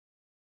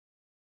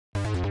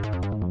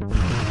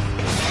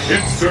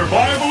It's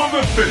survival of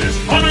the fittest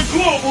on a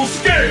global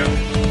scale.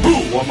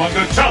 Who among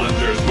the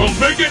challengers will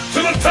make it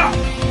to the top?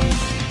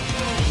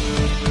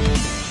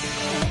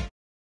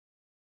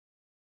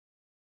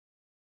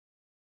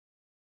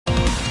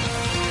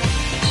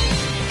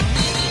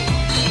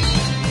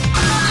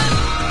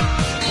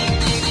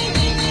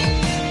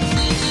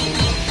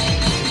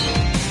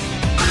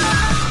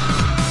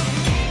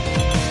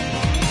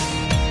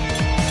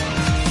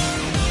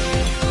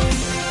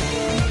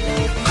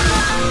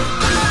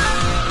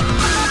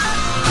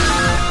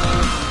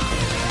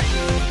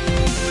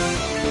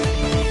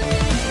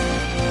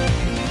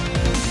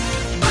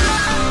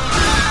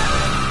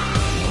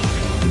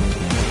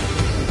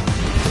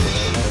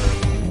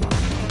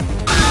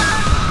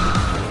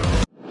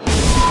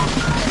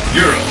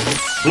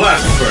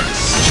 Blast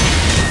Furnace.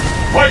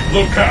 Fight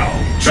locale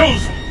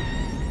chosen.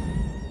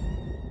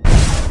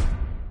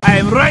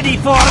 I'm ready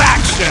for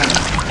action.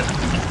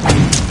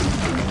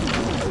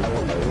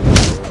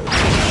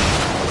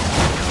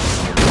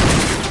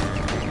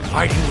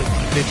 Fighting with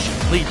conviction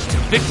leads to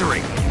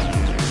victory.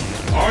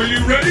 Are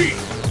you ready?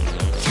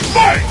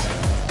 Fight!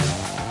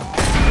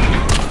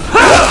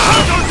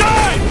 Don't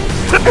die!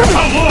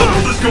 How long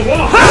will this go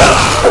on?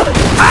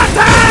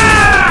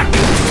 Attack!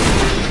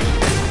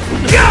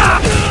 Yeah!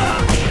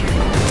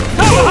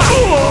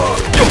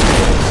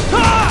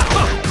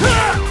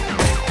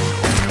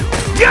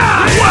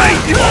 Wait!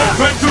 All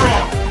bets are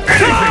off!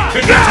 Anything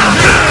can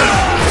happen!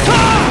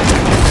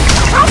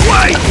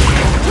 Wait!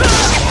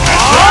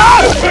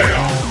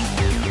 Fail!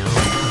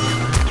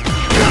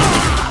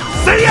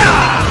 See ya!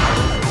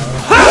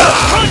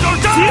 Hunt or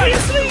die!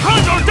 Seriously?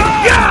 Hunt or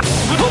die! Yeah!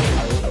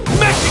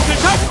 Mexican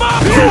touch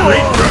mob!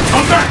 Wait for a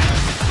comeback!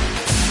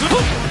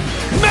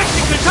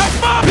 Mexican touch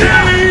mob!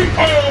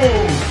 K.O.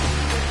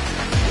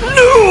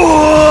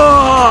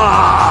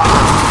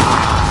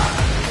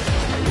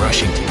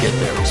 Rushing to get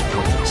there is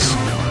pointless,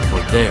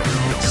 for there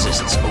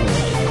exists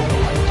only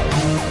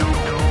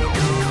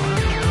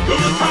The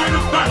tide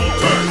of battle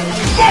turns!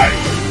 Fight!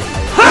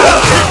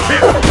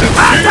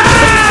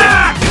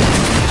 Attack!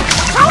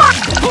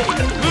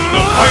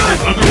 The fight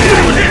is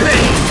underway!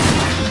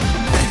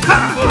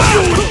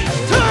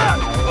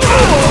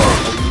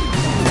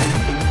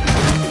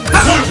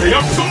 Sante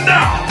up to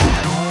now!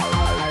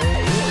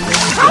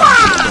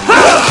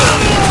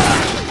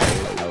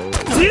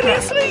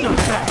 Seriously?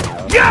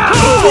 Yeah! The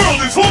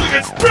world is holding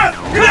its breath!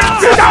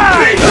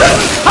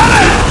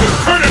 Just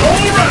turn it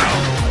all around!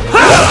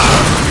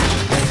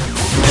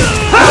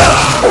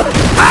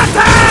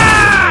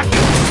 Attack!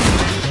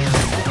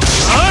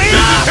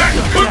 This attack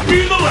could be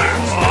the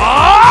last!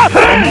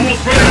 I'm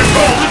almost ready to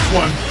call this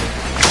one!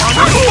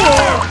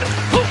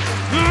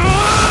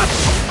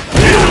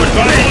 Into a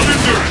battle of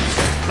endurance!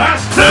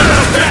 Last man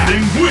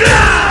standing wins!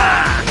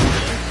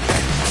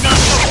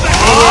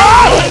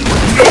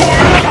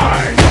 Nowhere to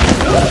hide!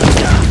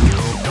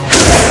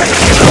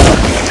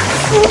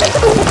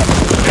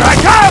 Here I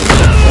come!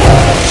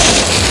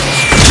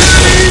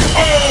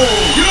 Oh!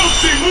 You don't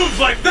see moves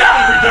like that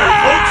every day,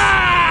 folks!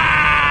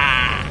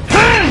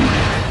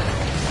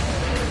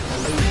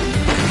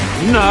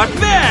 Not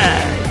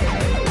bad!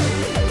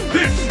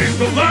 This is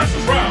the last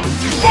round!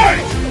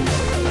 Fight!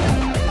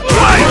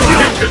 Why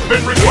Kick has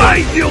been received! Why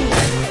you?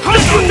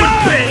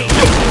 Die!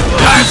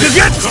 Time to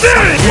get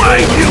started! Why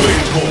you?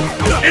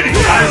 Eddie,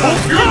 I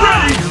hope you're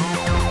ready!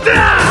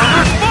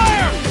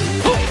 Fire!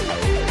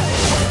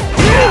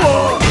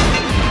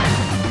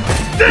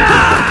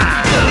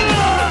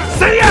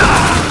 See ya!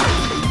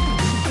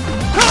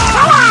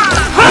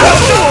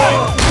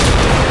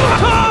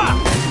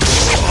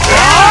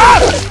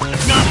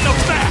 Not so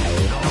fast!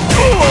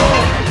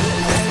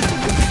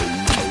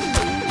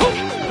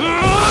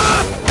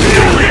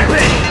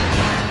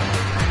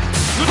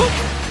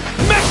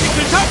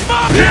 Mexican touch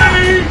bomb!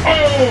 K.O.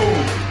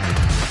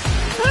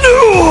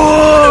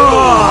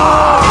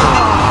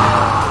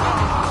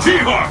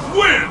 T-Hawk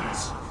wins!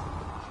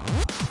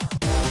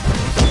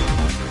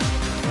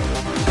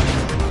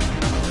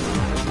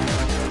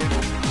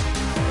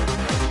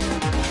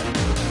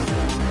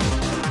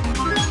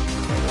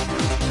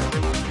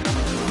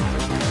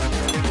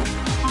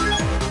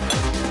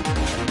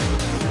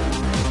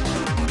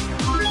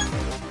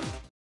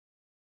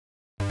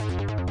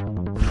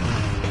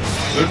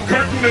 The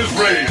curtain is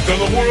raised on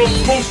the world's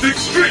most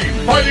extreme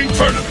fighting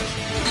tournament.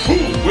 Who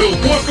will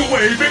walk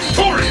away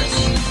victorious?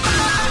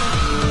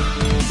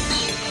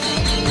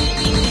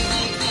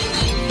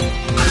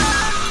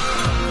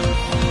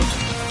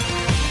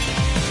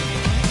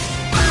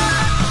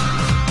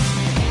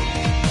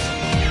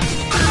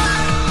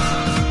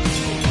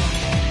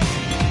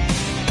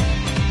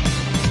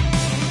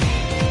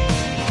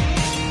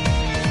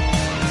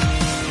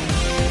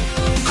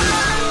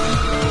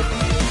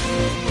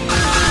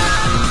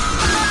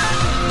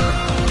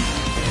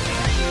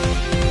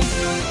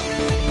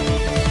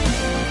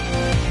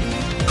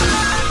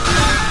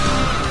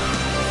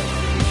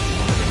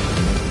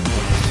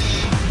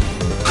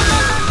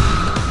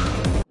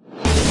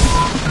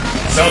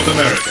 South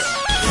America,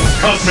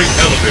 Cosmic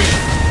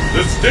Elevation.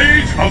 The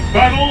stage of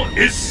battle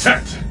is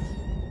set.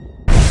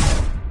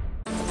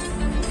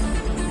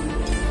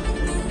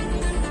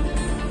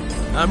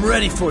 I'm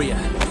ready for you.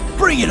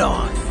 Bring it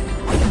on!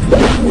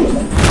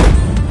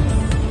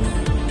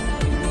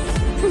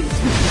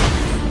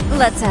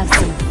 Let's have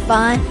some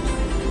fun.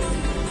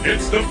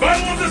 It's the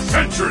battle of the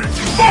century!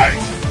 Fight!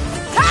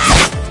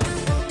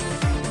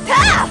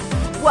 Ha!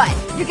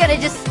 What? You're gonna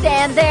just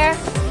stand there?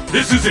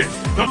 This is it!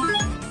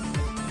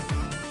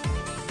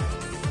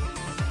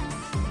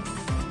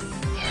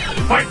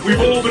 The fight we've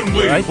all been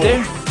waiting Right for!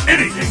 there?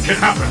 Anything can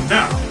happen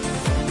now!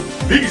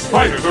 These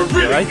fighters are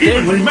really Right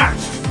there? evenly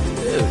matched!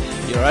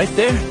 Dude, you right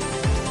there?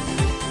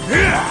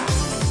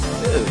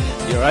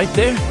 Dude, you right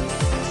there?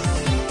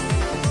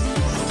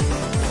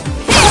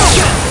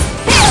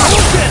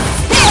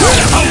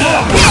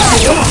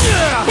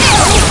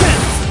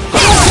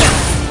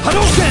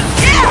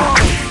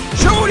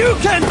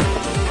 Shoryuken!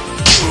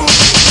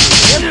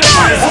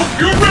 I hope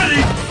you're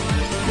ready!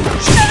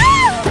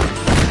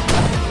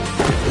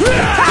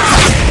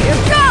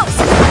 Here goes!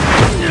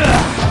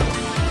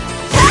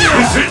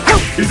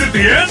 Is it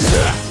the end?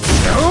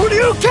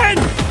 Shoryuken!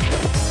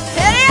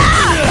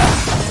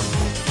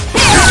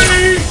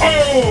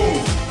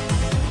 K.O.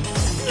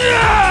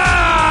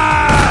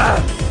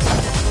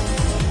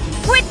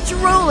 Quit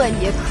drooling,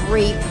 you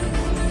creep!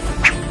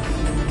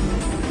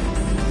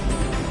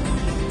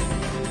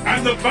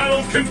 And the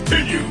battle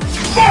continues!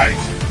 Fight!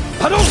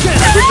 Hadouken!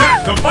 With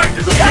that, the fight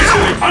is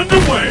officially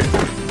underway!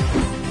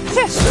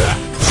 The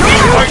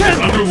fight is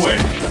underway!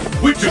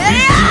 Which of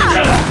these two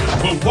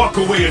challengers will walk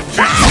away as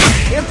champion?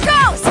 Here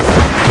goes!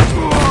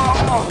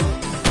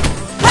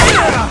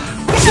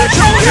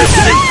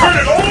 Turn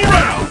it all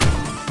around!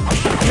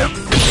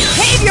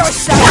 Behave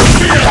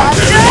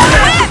yourself!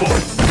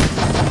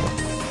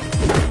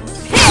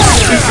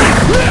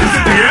 Is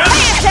it the end?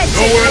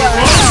 Nowhere to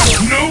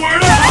run! Nowhere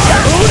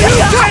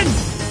to hide!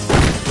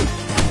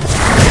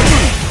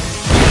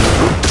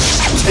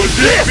 Would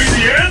this be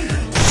the end?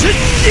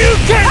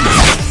 Shoryuken!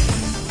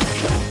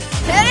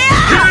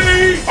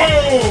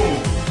 K.O.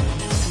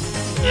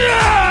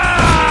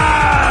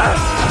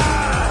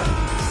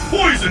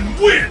 Poison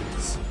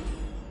wins!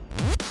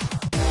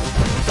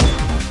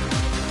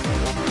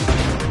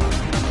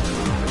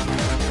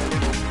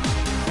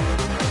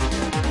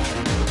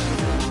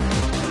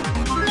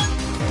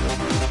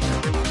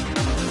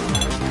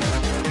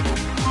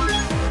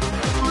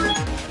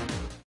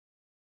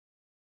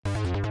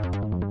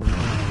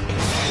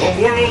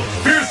 The world's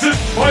fiercest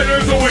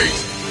fighters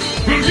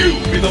await! Will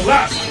you be the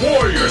last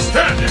warrior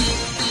standing?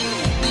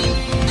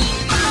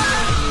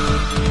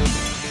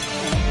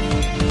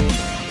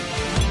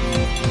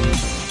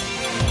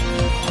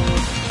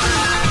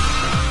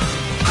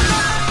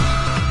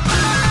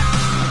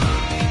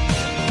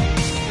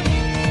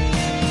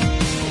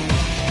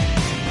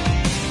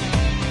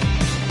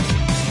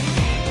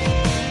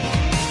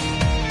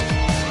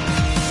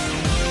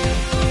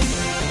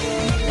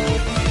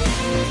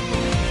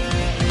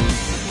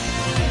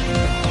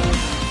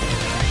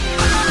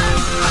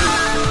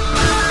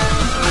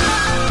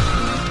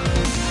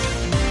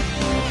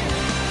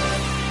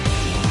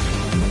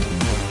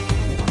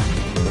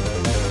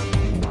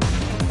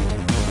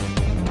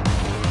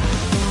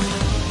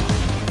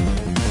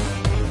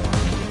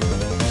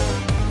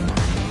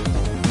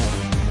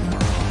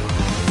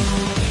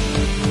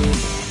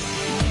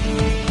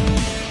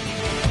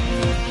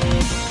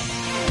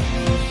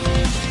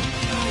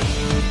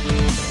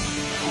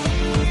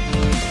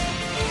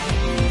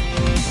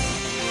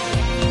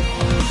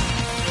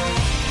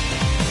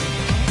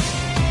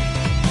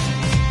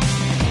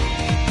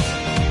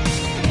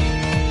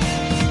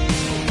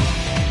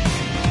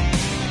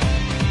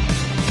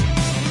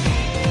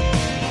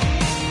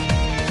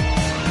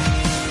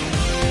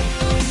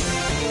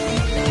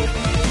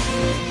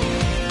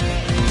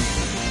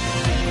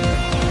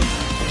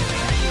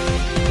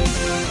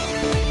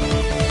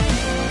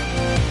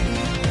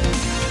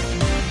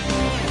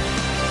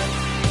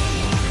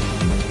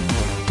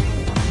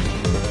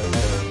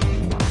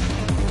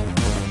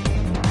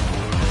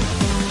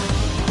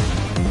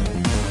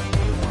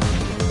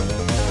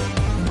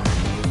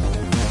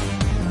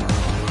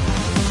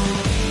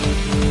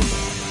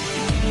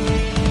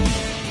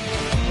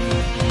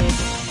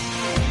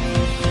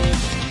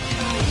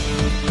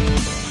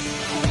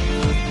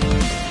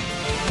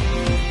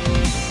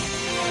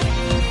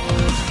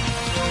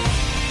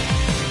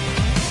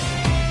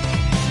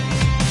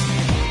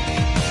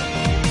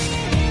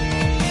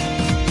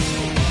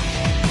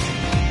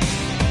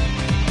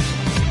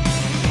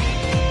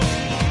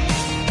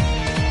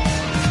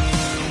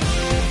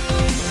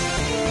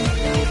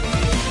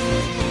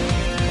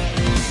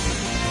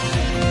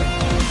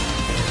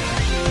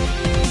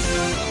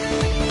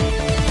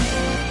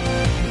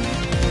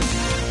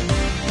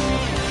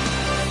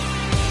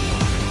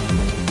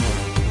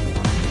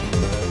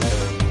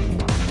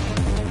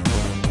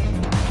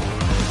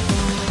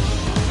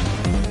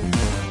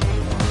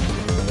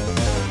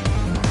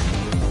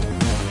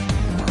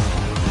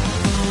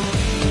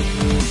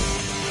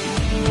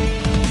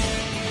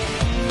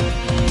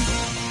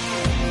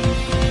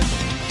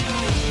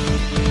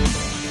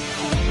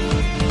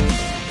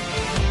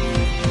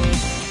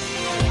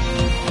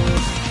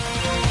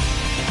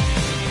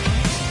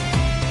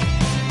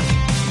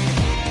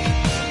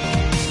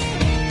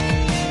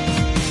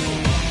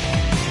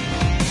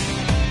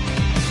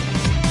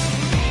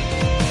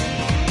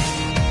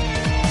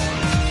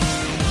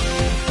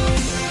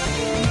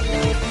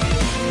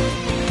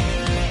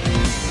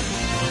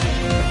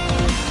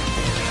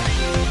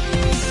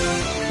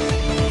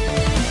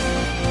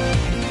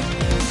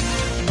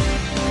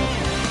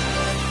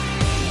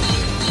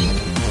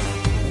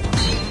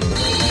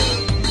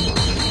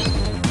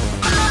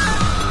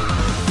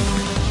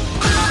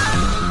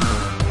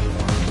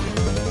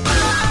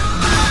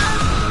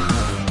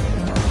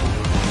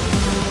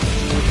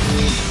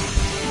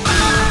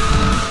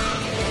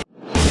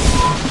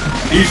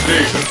 East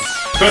Asia,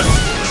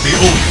 festival at the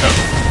Old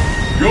Temple.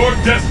 Your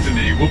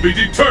destiny will be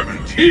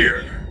determined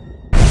here.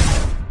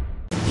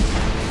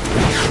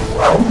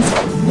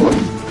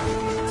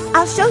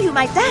 I'll show you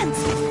my dance.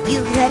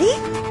 You ready?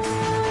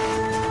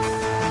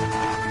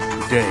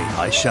 Today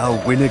I shall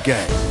win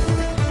again.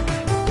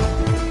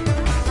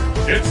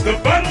 It's the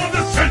battle of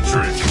the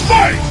century!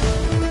 Fight!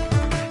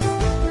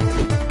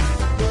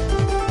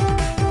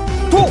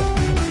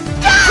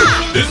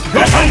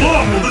 How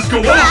long will this go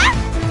on?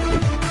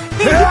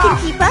 Think you can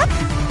keep up?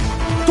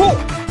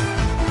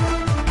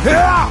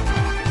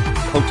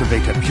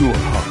 Cultivate a pure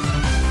heart.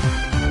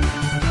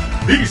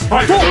 These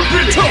fighters are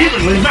really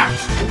evenly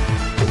matched!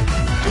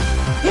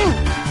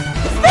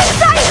 This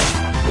side!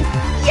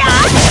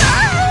 Yeah!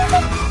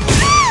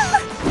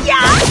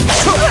 Yeah!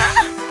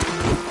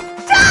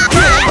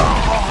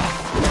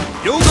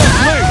 Yoga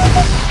Flame!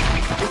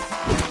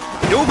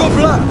 Yoga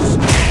Blast!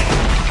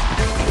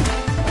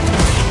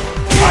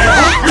 I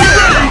hope you're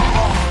ready!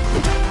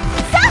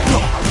 And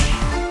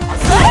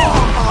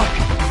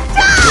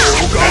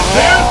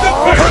there's the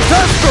finish!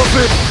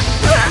 Catastrophe!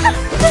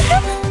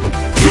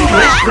 Too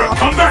late for a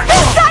comeback!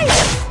 This side!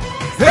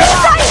 This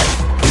side!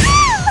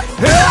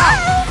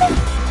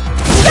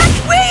 That's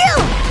real!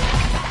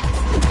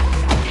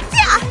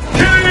 Yeah!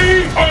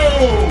 K.O.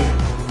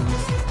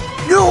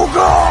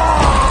 Yoga!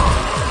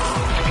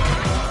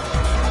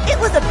 It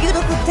was a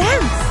beautiful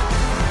dance.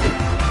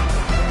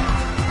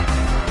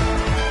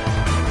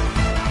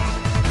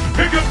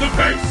 Pick up the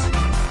pace!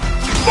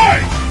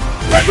 Fight!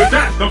 And with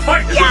that, the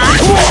fight is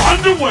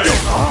underway!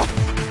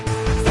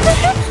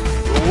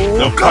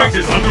 The fight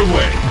is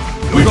underway!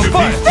 Which of these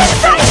two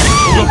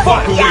champions will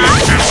walk away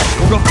as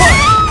champion? Yoga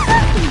Fire!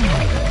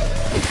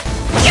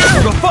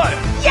 Yoga Fire!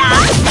 Yeah!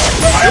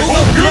 I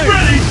hope you're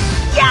ready!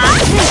 Yeah!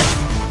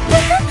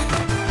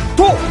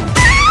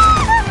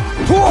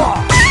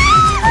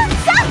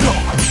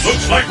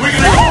 Looks like we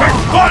can expect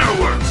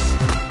fireworks!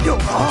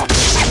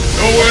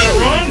 Nowhere to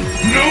run,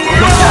 nowhere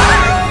to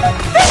hide!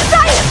 This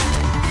side!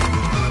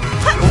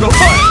 Yoga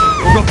Fire!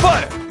 Yoga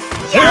Fire!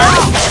 Yeah!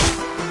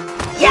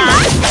 Yeah!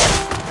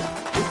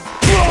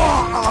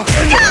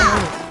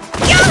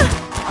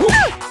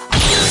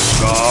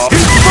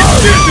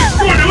 This is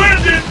going to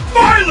end in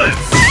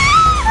violence!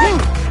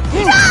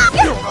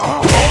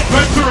 All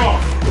bets are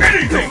off!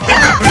 Anything can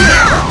happen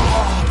now!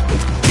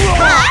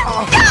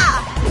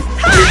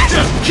 We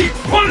just keep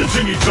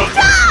punishing each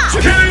other!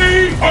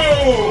 K.O.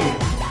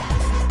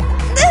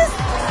 This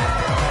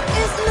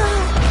is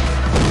not...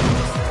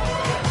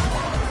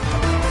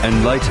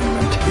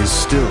 Enlightenment is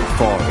still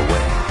far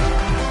away.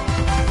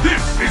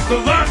 This is the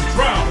last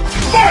round!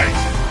 Fight!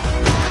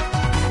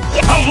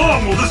 How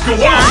long will this go on?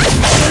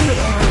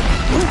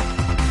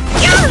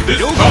 This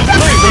comes to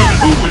determine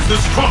who is the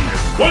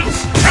strongest once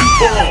and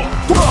for all!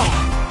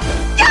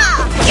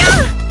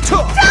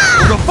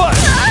 Yoga Fire!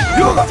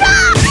 Yoga!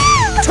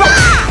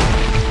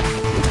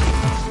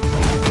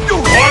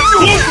 Watch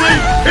closely!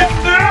 It's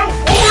now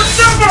or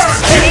never!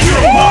 Use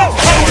your raw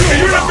power to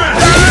your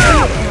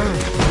advantage!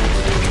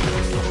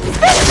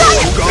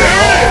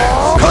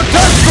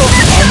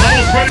 Catastrophe! I'm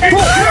almost ready to be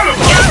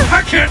incredible!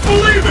 I can't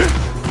believe it!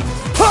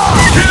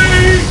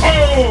 K.O.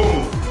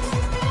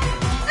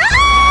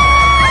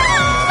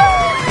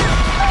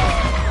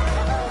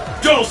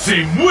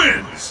 Dulcine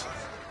wins!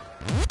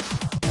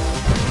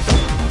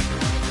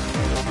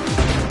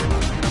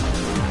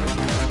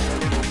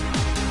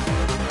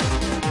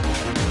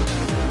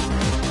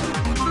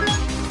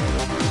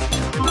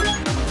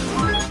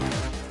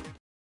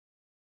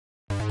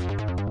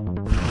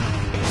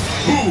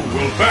 Who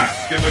will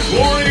bask in the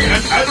glory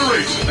and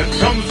adoration that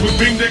comes with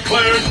being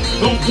declared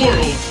the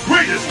world's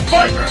greatest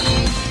fighter?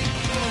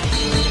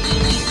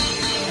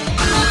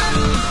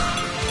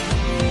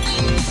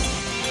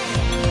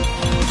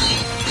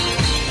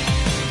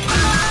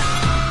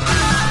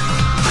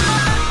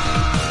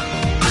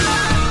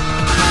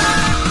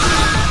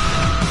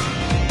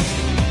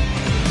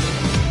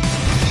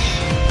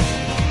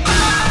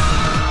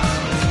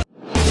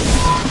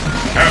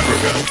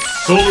 Africa,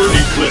 solar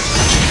eclipse.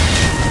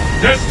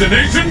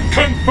 Destination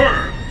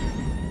confirmed!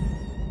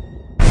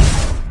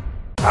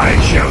 I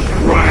shall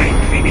grind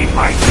beneath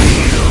my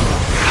heel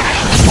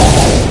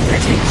all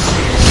that exists.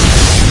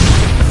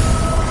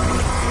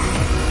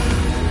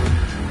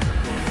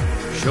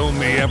 Show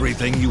me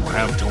everything you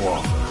have to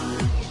offer.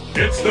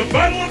 It's the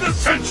battle of the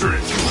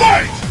century!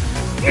 Fight!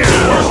 The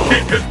worst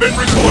kick has been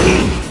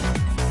recorded!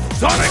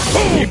 Sonic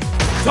Boom!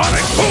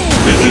 Sonic Boom!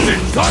 This is it!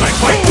 Sonic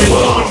fight is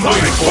all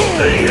Sonic Boom!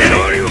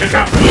 Anything can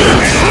happen!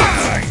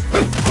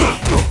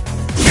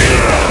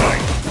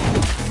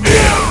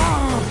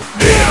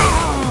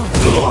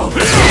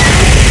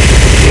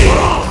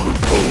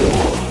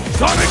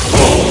 Sonic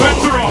All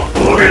bets are off!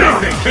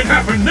 Anything can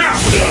happen now!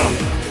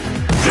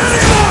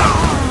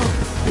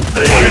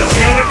 It's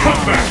not a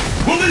comeback!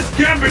 Will this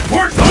gambit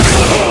work?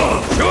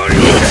 Sure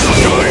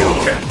you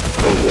can!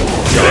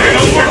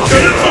 It'll work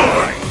till it's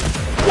over!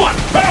 What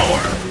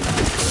power!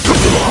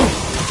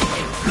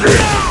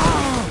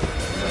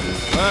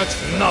 That's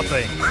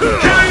nothing!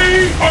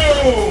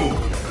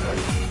 K.O.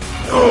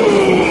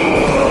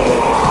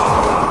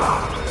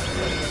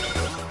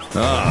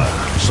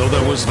 Ah, so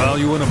there was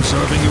value in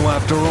observing you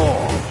after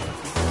all.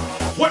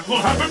 What will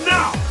happen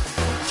now?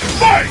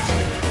 Fight!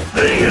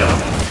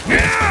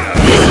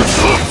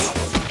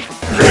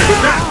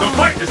 The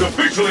fight is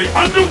officially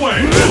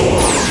underway!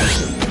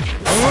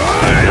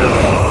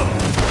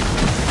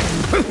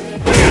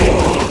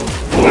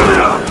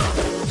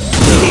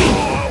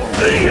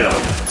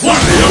 What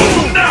do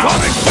now?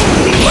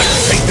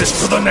 Let's take this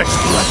to the next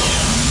level.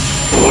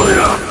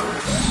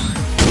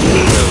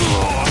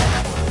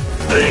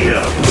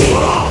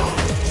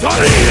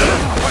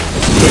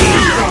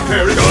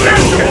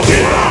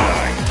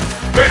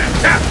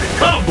 Fantastic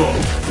combo!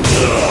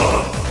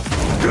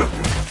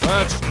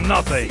 That's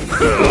nothing.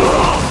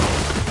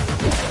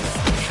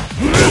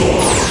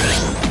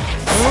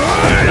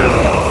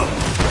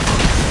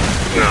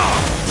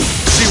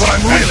 See what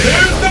I'm really...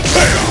 There's the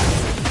payoff!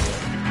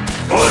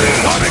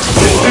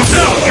 It's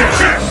now your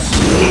chance!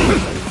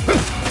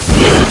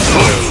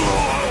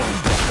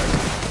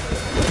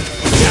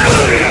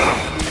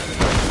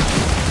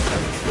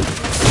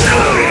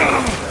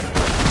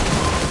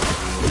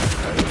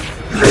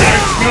 I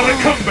smell a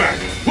comeback!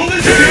 Will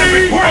this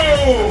damage work?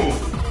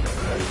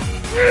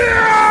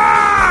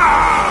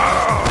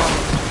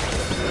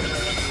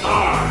 I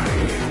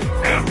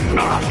am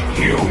not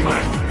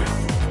human.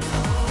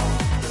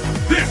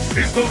 This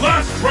is the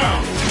last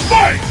round.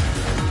 Fight!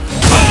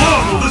 How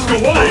long will this go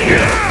on?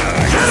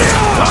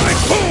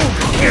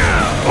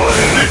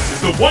 This is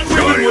the one we've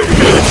been waiting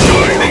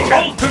for. The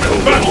ultimate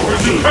battle for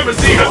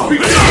supremacy has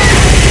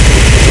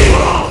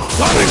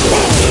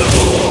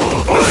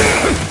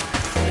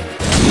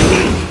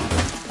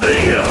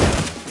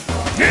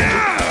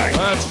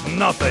That's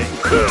nothing.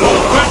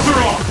 All bets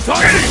are off.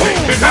 Anything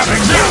can happen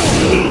now.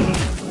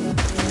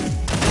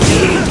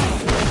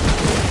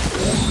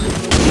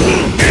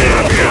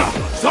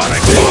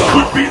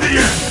 Could be the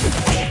end.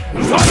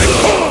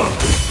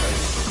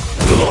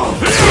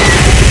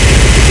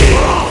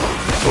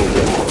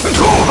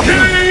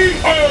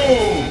 KO!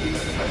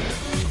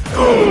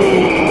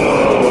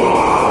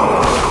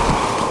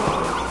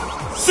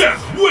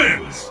 Seth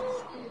wins!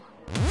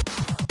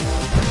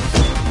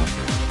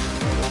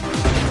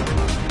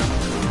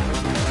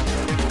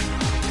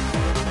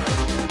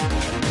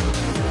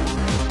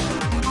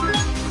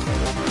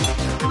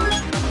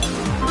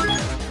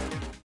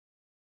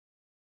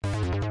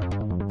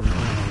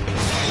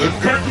 The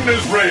curtain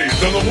is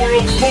raised on the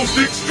world's most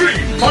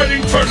extreme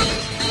fighting tournament.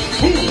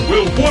 Who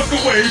will walk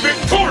away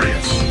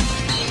victorious?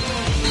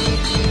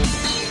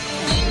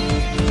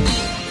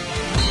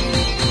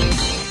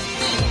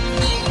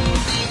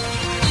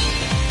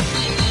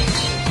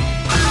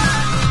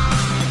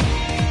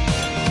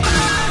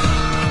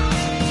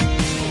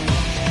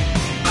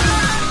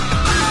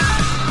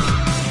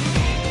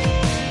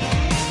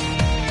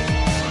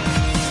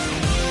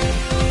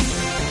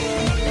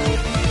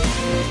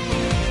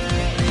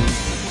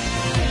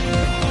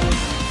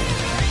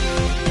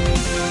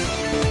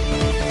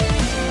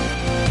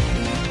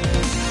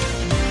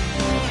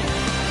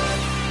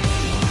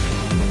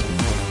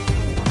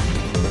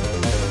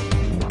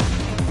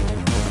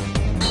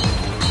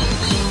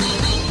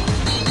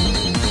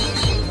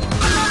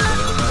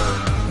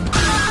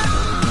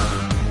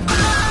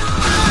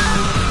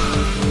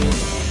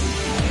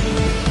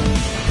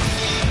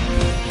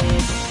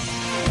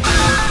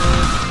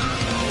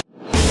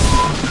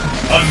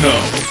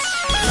 Unknown.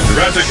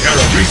 Jurassic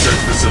Era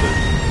Research Facility.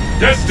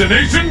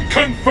 Destination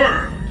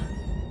confirmed!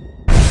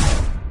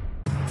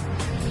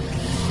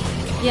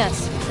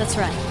 Yes, that's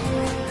right.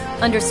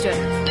 Understood.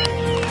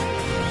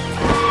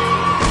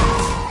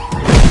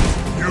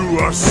 You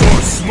are so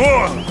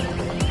small.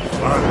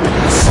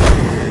 I'm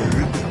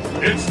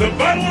scared. It's the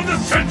battle of the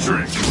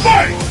century!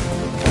 Fight!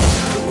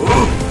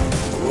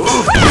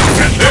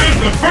 And there's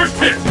the first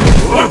hit!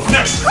 What's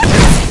next?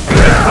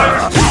 This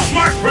player's too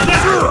smart for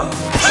that!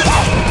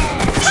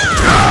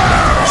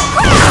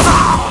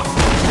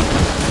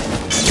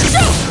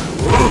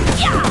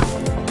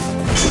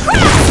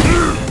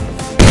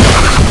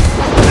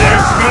 I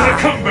smell a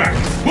comeback!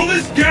 Will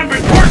this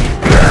gambit work?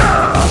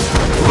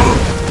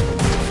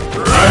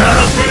 I'm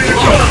almost ready to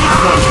call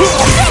this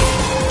one!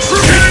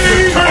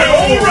 Turn it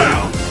all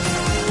around!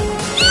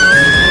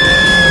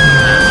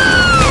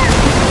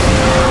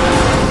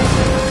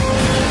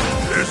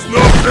 There's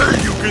no way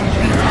you can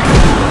beat me.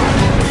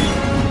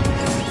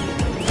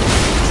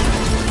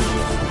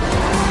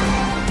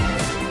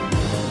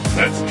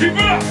 Let's keep it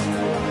up!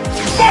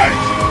 Fight!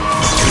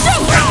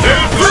 And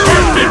there's the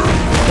first hit!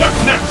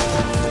 What's next?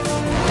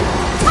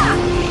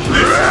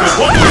 This is the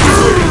one we've been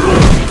waiting for!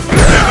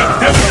 There's a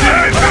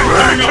devastating attack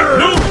coming up,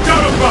 no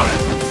doubt about it!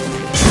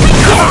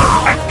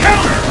 A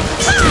counter!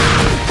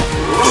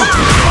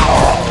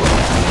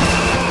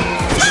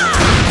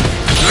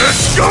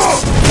 Let's go!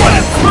 What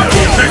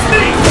incredible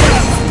technique!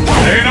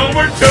 It ain't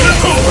over till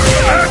it's over!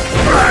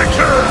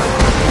 Backbreaker!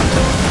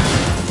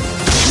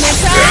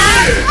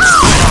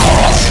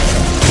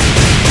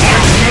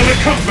 I'm gonna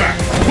come back!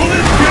 Will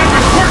this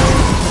gambit work?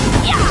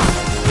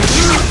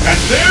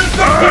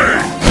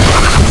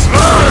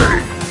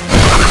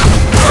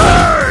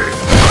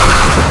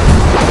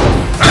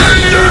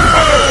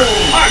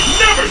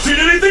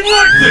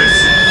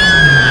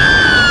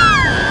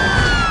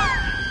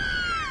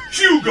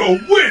 Hugo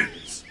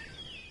wins!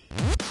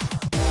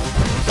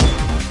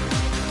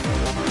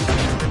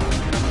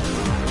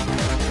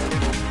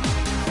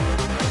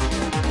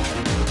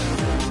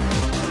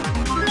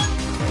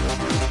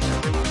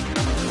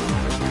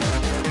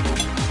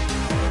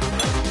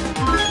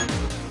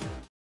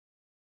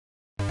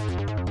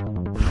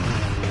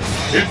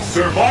 It's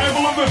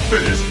survival of the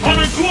fittest on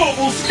a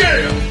global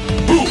scale!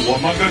 Who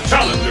among the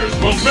challengers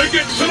will make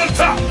it to the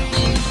top?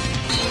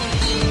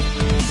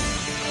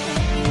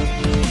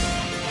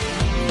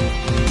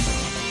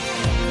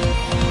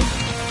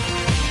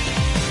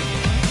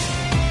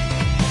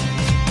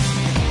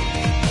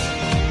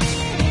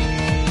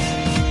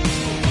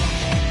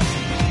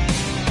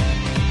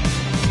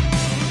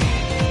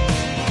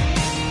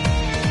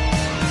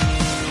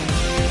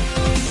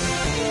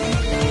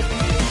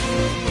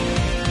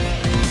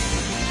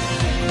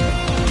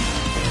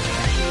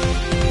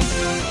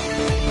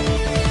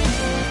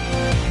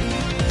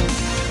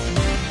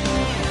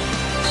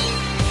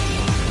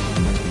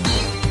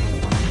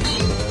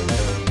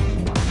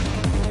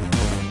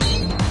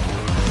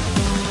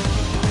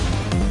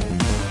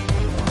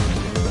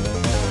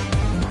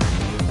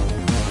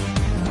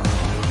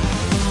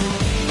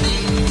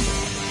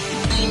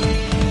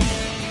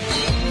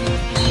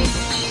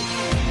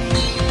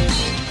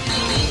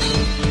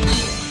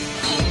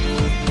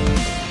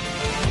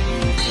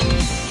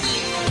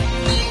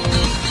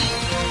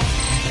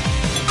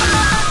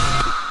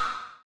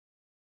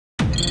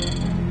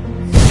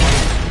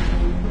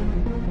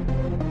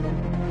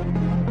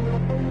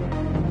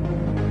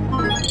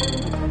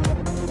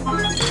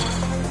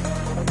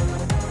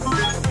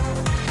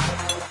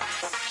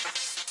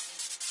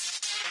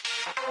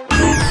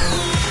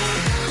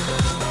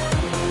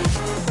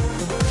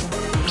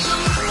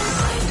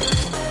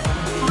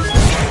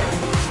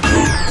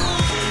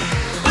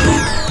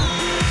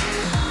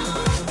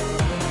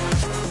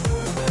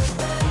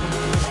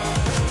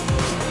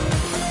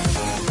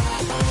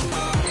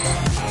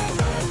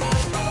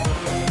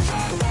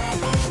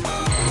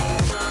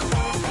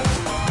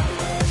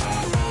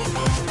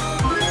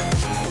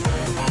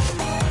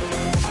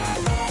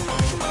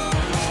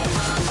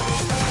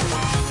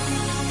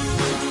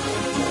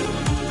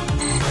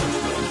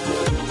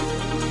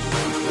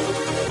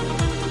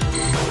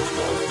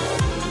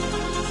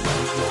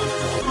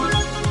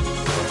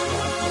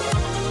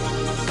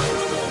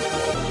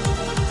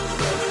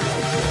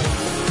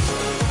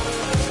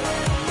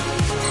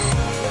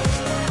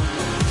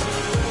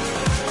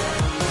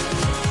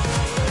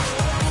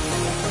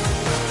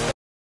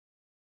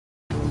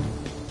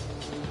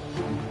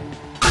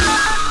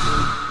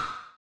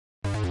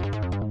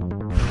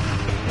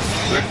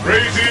 The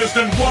craziest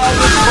and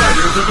wildest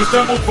fighters have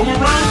assembled from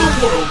around the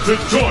world to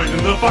join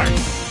in the fight.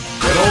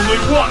 But only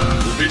one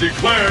will be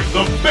declared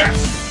the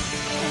best.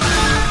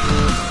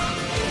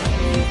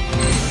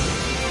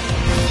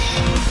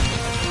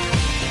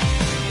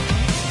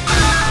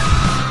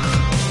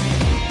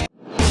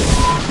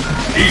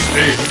 East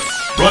Asia,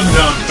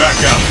 Rundown back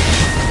out.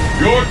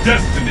 Your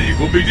destiny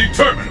will be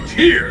determined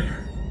here.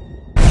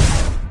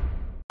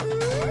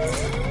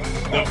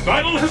 The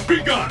battle has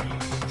begun.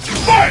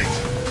 Fight!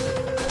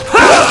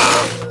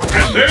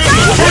 And there's the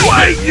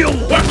first hit!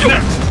 What's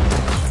next?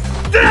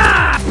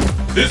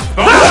 This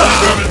bout will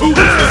determine who is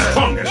the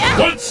strongest.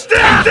 One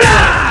step!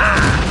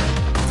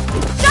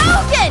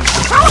 Shogun!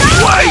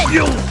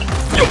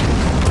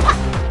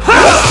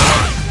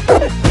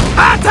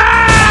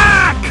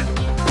 Attack!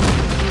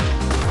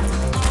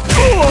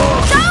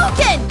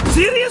 Shogun!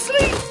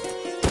 Seriously?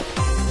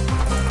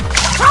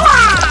 I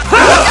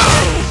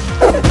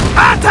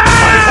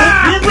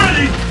Attack! hope you're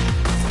ready!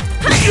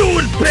 You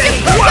would pay!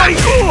 Why? I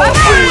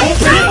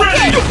hope you're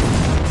ready!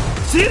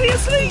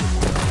 Seriously?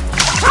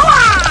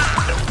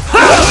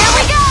 Here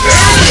we go!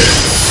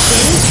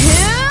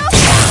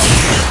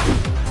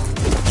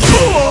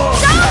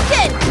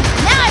 Shogun!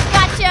 Now I've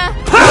gotcha!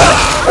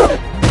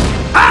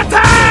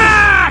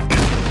 Attack!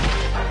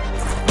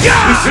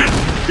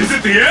 Is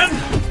it the end?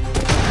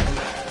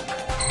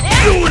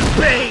 You would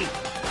pay!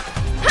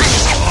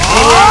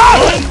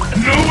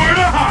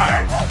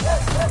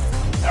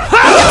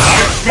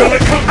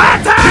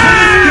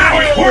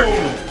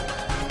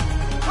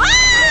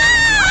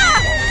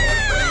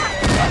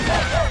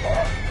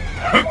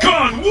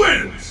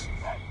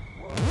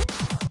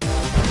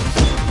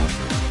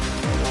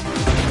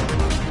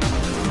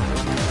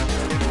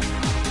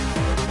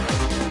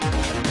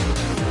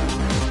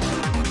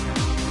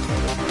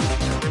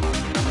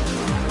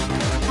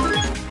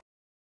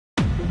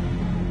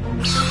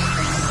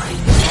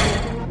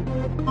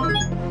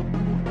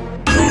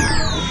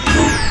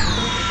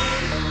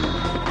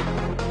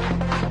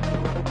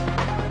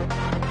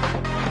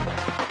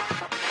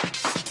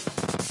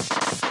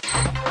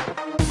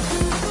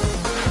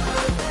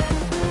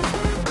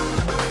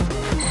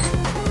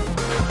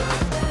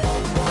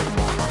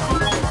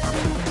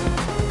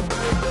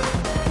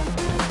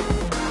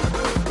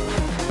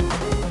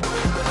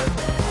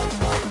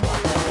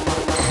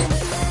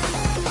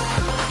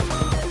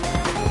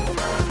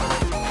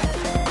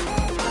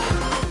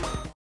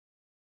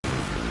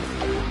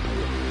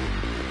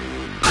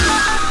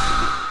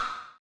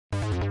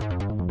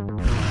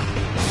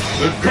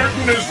 The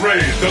curtain is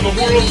raised on the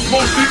world's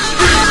most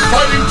extreme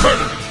fighting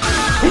tournament.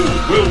 Who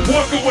will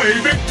walk away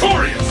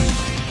victorious?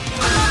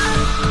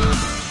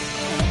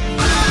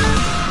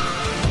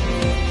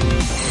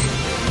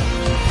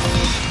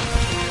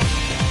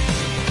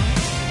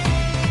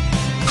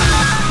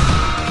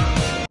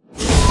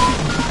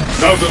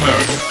 South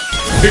America,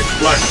 Pitch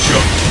Black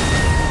Choke.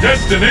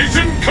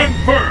 Destination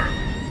confirmed.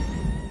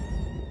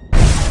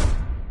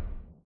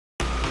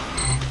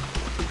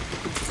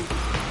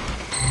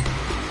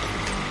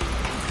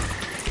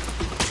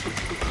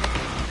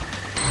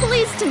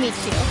 Pleased to meet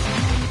you.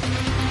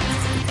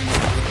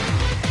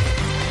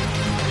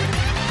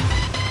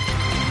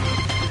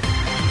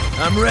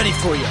 I'm ready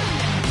for you.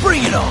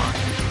 Bring it on.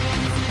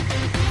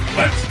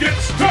 Let's get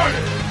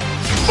started.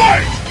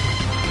 Fight!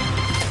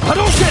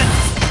 Hadouken!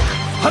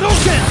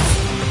 Hadouken!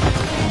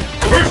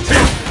 First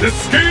hit, the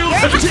scales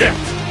have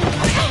tipped.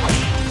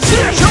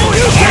 Show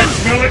you I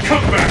smell a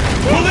comeback.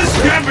 Will this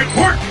gambit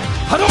work?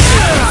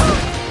 Hadouken!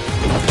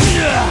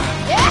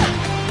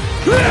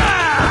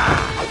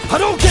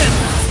 Hadouken!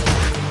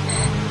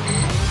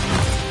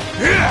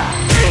 Here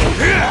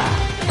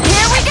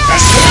we go!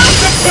 And there's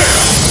the pair.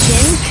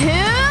 Shinku!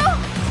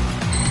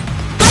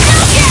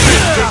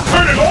 To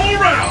turn it all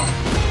around.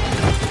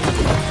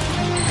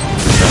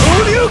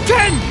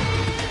 Hadouken!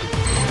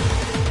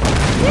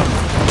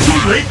 Too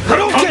late for a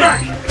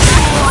comeback.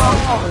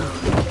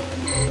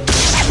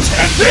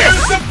 And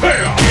there's the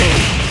payoff.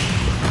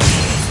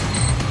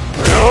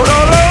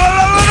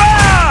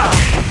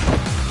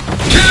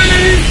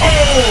 K.O.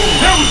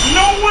 There was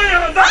no way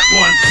out of that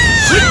one.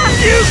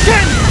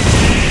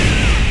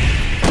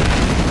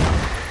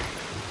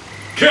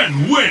 Ken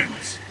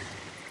wins.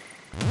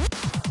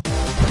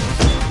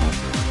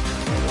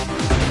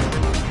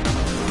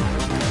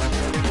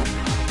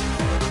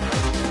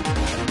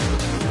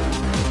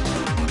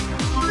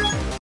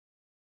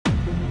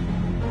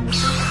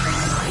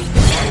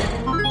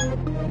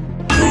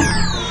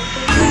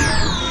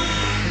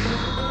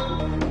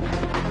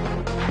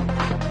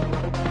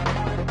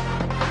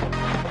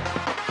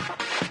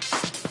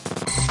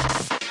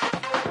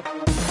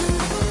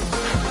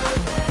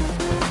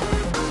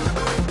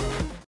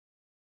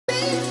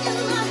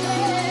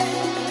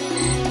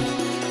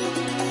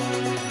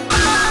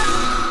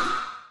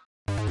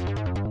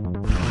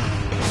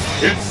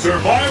 It's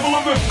survival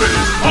of the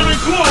fittest on a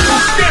global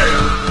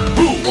scale!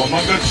 Who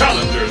among the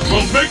challengers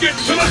will make it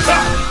to the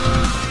top?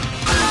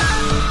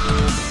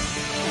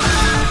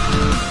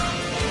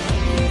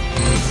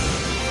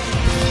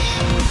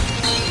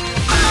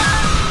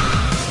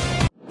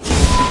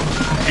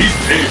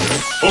 East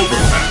Asia's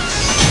overpass.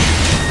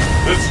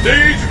 The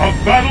stage of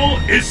battle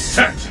is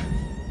set.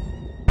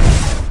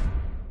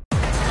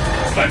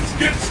 Let's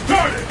get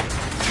started!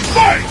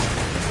 Fight!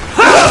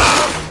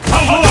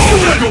 How long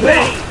will it go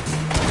on?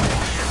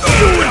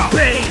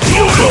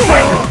 The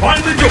fight has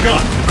finally begun!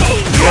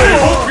 I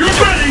hope you're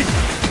ready!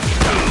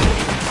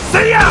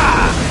 See ya!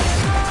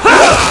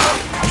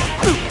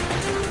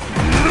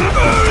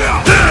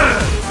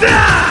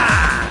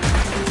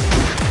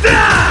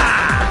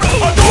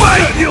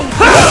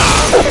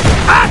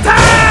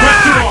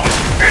 Press it on!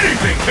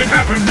 Anything can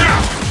happen now!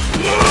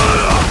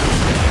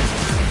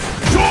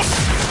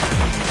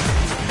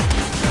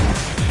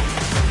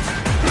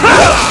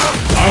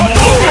 I'm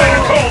almost ready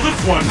to call this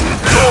one!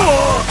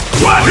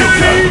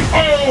 K.O.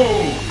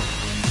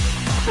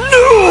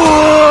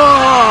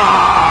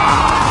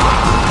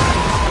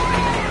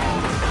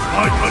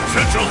 My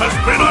potential has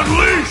been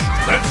unleashed!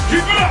 Let's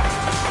keep it up!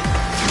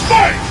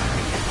 Fight!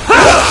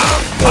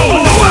 How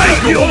long will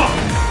this go on?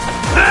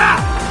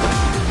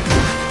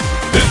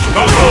 This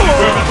bout will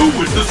determine who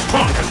is the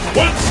strongest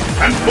once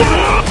and for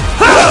all!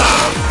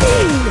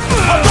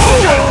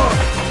 Hadouken!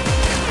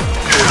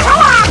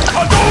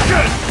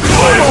 Hadouken!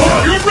 I hope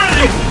you're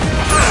ready!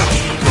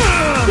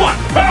 What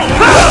power!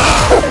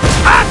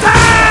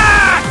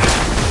 Attack!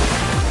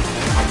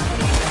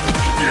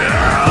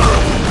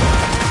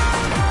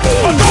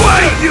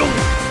 Away, you!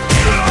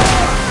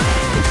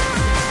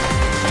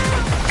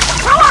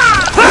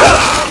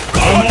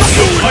 Almost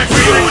looks like we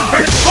can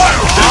expect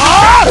fire!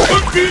 This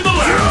could be the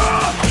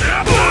last!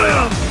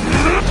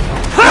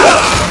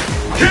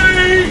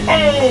 K.O.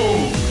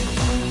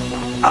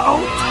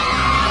 Out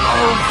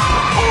of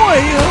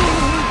oil!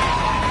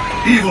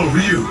 Evil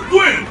Ryu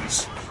wins!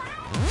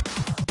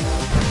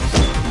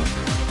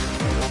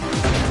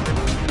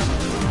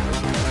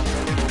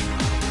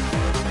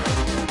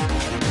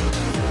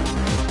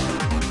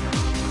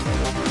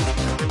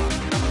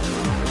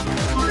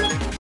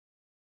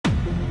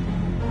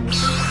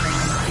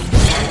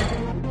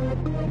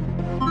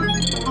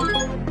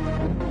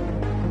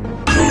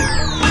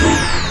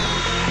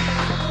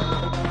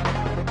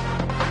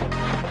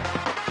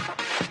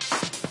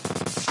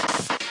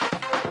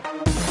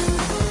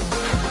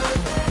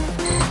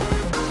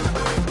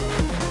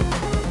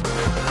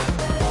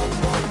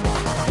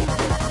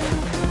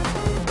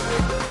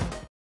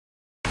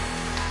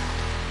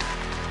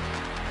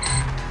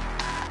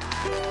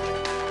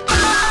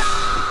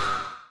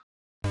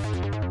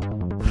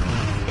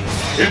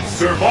 It's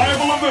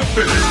survival of the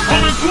fittest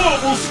on a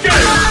global scale!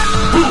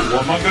 Who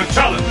among the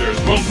challengers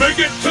will make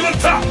it to the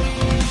top?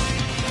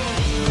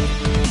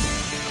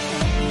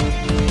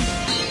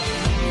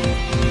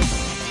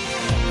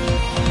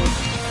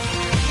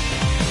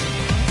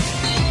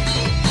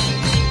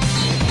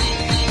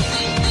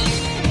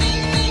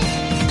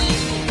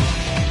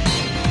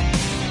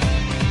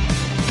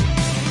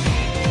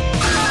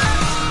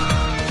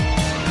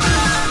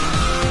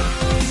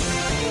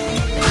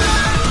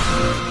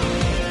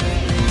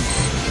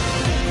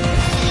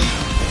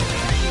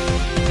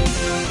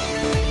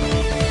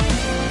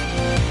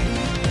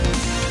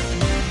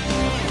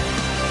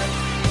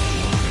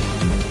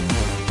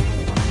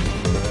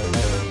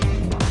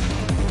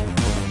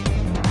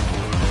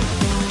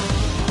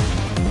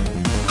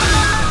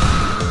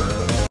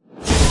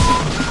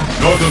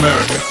 North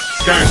America,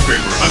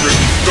 skyscraper under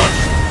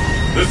construction.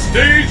 The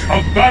stage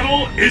of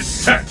battle is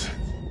set.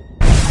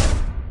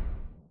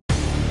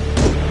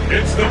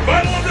 It's the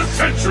battle of the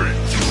century.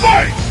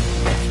 Fight!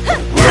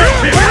 We're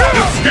here.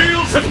 The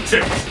scales have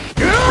tipped.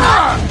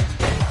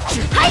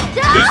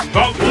 This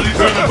bout will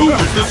determine who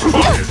is the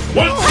strongest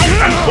once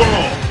and for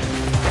all.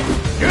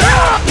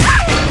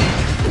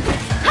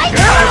 I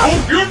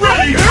hope you're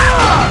ready.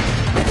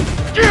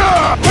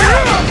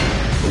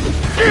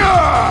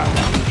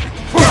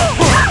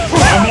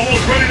 I'm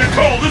almost ready to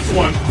call this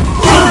one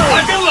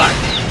like a light.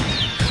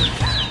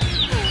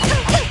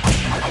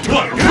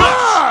 What a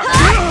rush!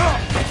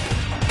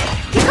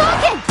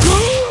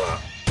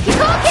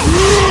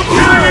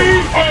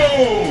 K.O.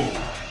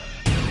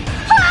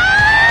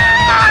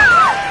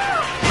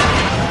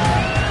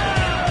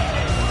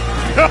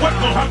 What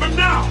will happen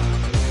now?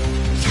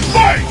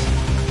 Fight!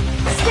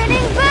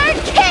 Spinning bird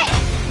kick!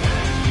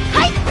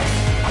 Hi!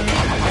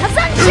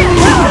 Ascension!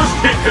 The first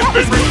hit has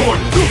been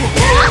recorded.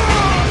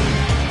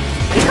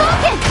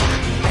 Hadouken!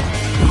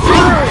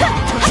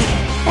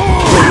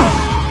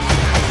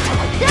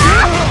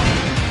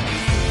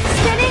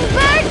 Spinning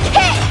bird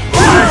kick!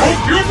 I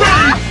hope you're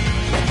ready!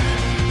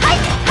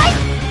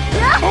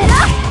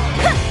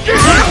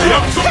 Easy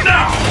up to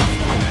now!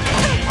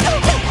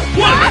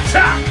 What an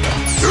attack!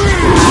 The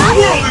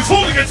world is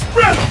holding its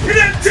breath in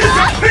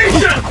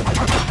anticipation!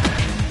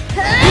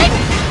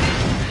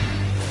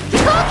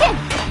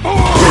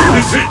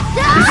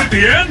 Is it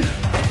the end?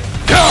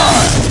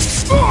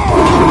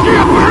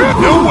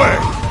 No way!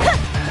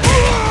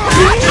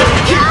 Just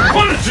keep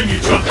punishing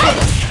each other!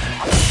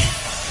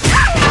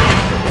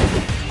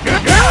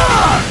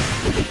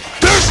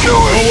 There's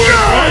nowhere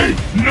to hide!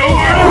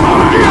 Nowhere to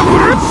hide!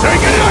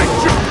 Take it out!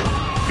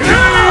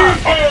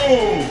 K.O.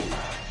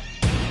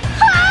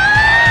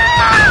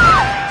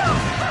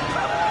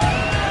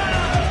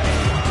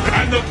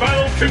 And the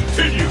battle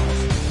continues!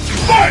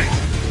 Fight!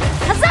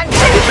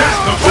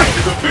 The fight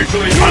is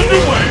officially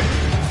underway!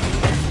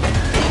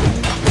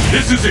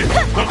 This is it!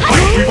 The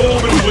fight we've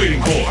all been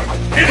waiting for!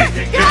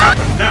 Anything can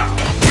happen now!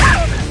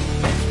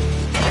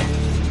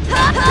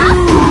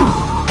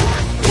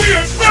 We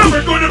are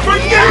never going to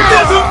forget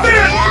this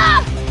event!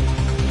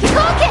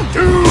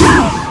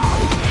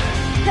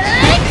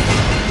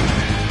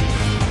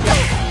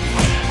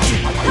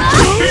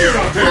 The fear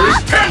out there is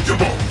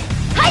tangible!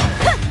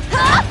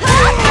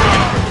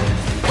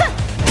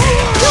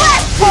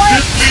 Could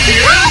this be the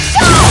end?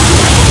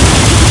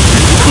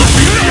 Could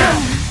be the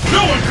end!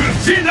 No one could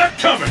have seen that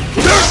coming!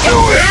 There's no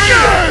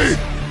escape!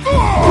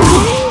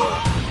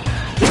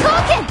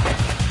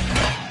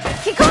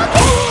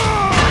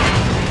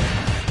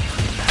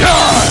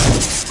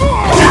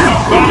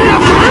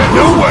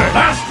 No way!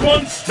 Last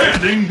one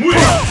standing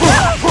wins!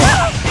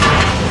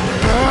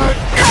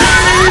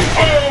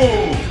 K.O.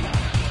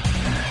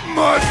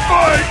 My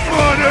fight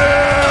money!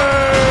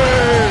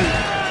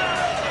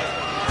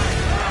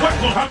 What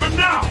will happen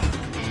now?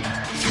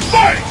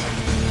 Fight!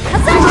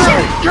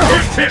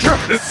 First hit!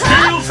 The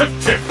scales have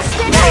tipped!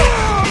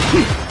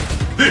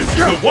 This is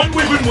the one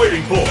we've been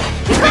waiting for!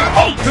 The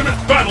ultimate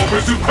battle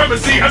for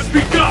supremacy has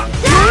begun!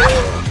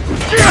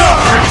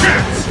 Now's your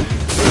chance!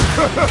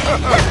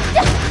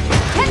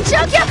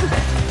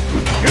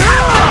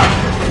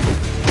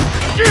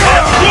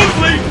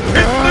 Absolutely!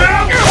 It's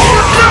now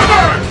or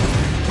never!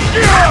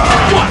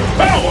 What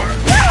power!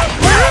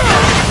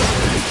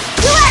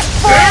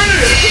 There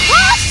it is!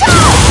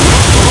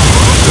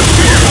 The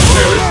fear out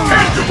there is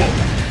tangible!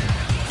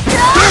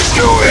 There's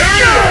no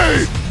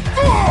escape!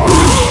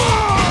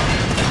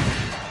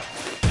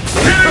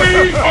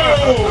 K.O.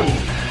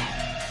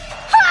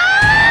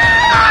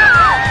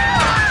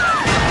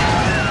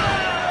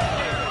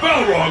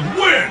 Balrog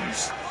wins!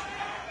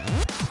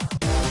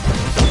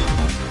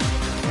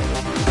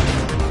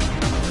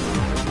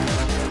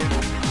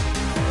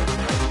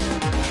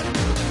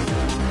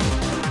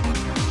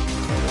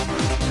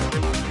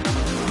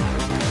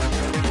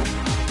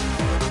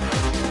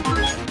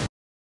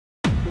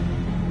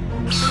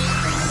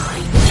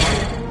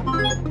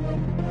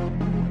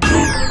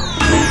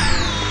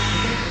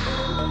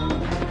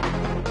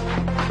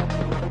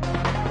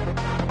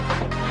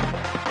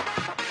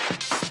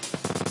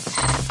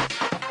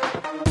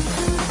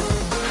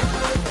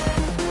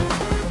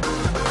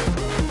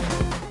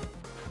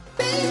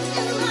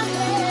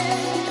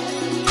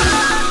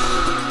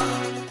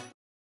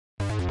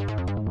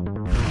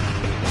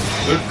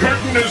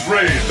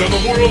 raised on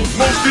the world's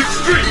most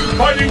extreme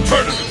fighting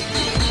tournament.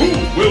 Who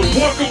will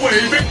walk away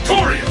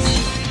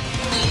victorious?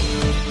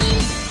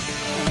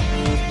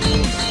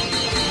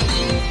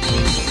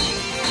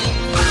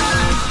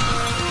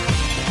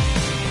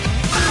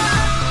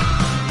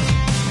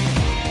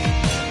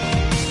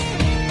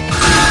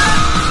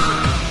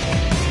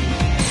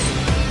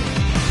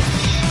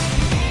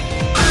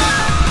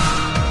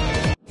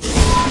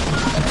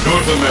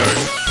 North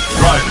America,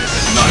 driving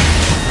at night.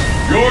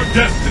 Your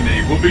destiny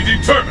will be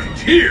determined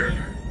here.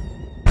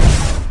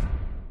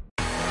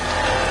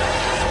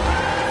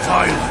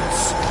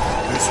 Violence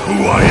is who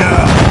I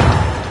am.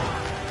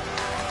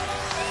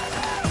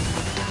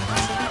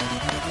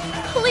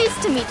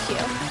 Pleased to meet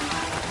you.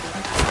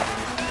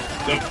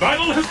 The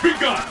battle has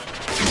begun.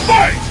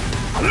 Fight!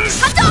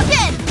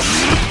 Hadouken!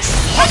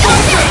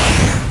 Hadouken!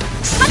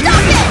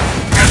 Hadouken!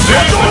 And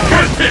there's the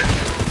first hit.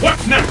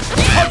 What's next?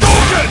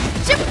 Hadouken!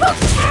 Shippuden!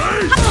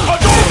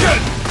 Hadouken!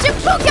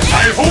 Shippuden!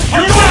 I hope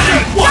you're ready.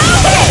 What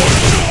power?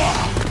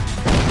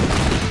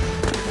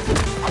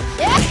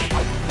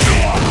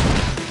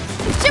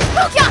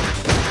 Shippuden!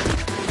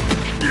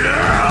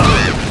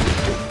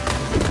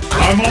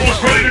 I'm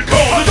almost ready to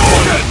call this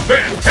one.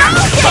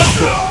 Fantastic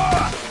counter.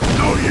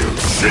 No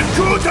use.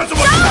 Shinku doesn't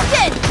want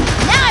Hadouken!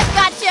 Now I've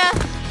got you!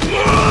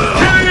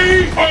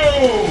 K.O.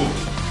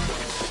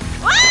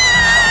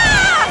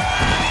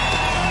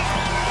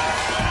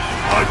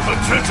 My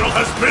potential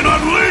has been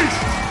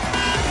unleashed!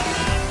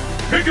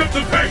 Pick up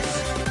the pace.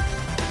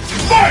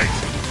 Fight!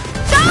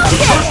 The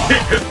first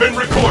hit has been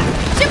recorded.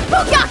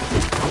 Shippuden!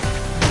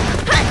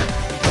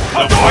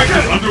 The fight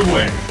is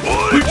underway.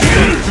 Which of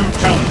these two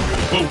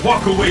challengers will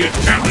walk away a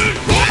champion?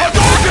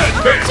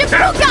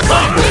 Fantastic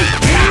combo!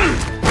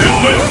 There's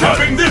no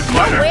stopping this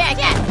fighter. Way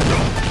again!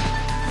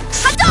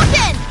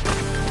 Hadouken!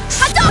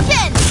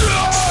 Hadouken!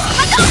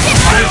 Hadouken!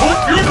 I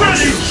hope you're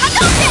ready.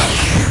 Hadouken!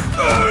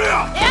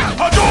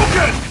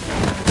 Hadouken!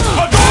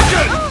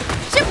 Hadouken! I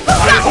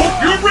Shippuden! hope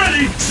you're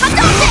ready.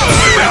 Hadouken!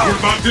 Now we're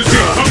about to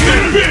see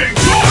something big.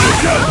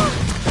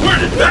 Where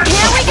did that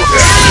Here we come go!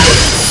 from?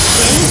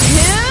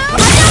 Into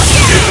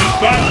It's Hadouken! a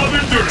battle of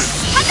endurance.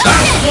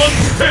 Last one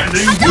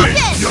standing wins.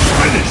 Hadouken! You're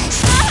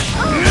finished!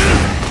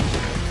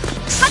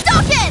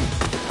 Hadouken!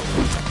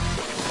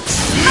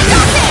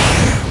 Hadouken!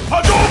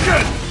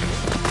 Hadouken!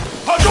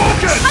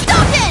 Hadouken!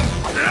 Hadouken!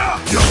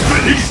 You're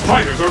finished! These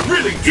fighters are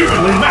really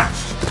evenly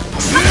matched.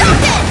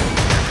 Hadouken!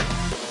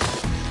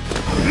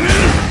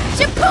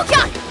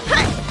 Shippuden!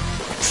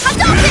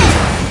 Hadouken!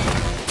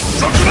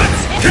 Judgment!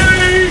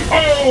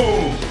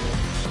 K.O.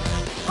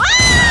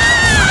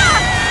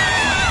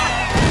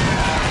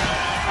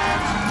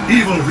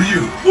 Evil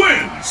Ryu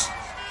wins.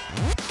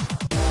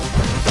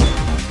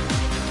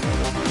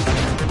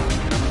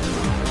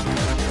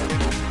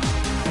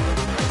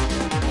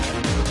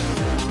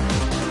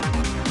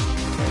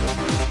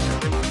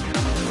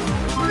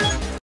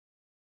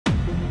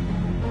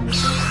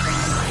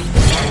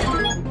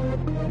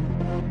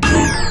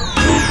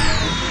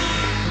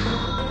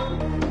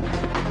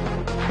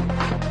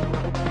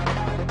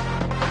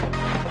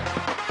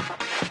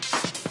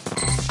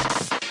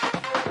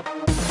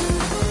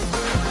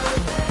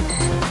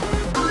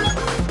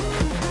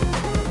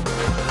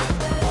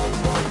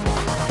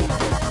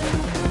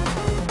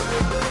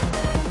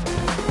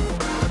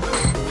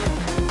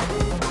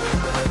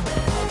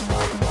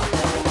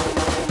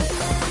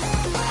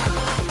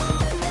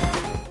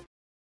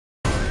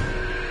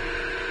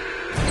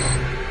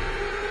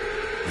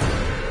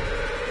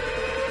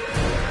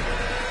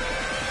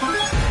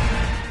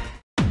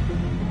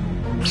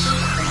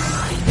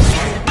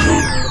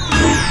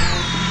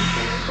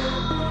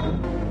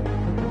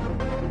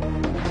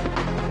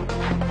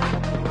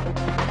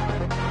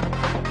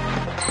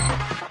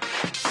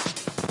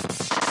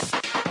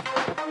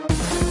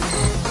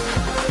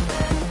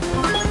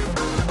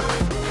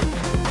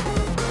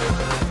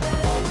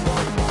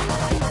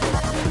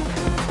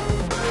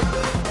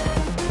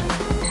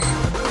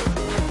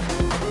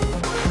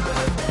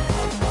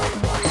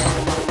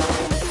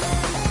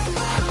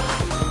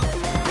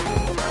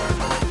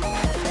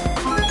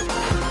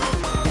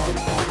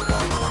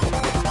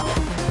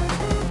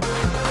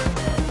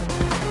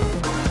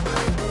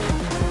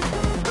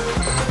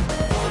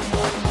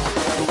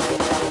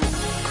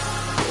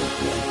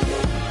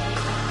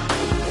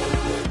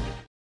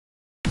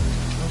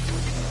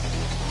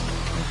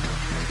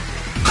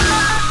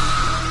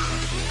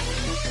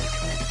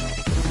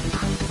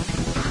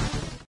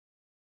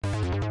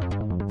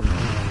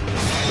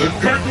 The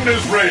curtain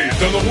is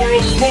raised on the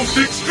world's most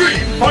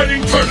extreme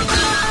fighting tournament.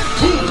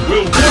 Who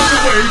will walk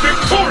away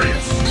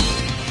victorious?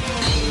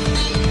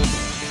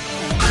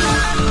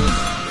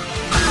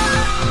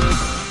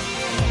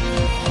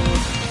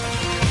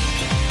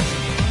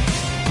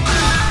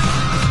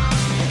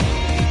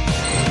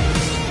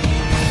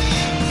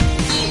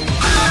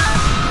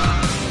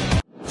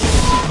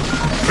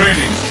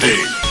 Training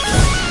stage.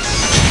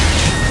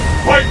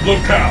 Fight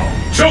locale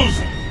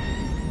chosen.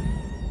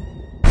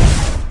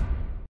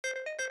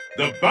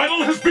 The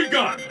battle has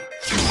begun!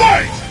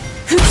 Fight!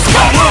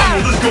 How long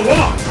will this go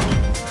on?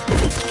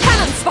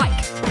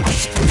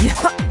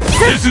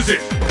 This is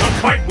it! The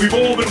fight we've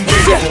all been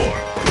waiting for!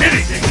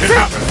 Anything can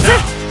happen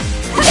now!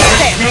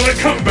 Smell a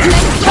comeback!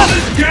 How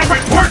does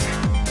Gambit work?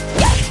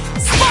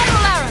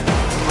 Spiral arrow!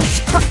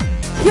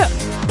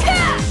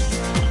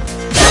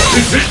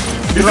 Is it?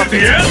 Is it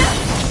the end?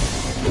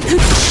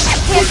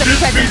 Here's a This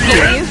be present the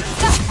for end?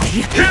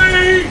 you.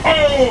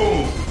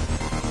 K.O.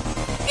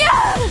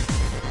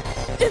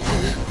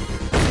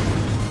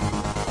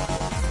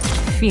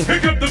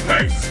 Pick up the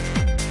pace!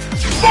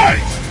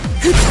 Fight!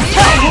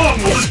 How long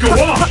will this go on?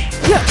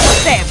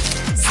 There.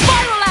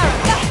 Spiral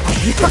arrow!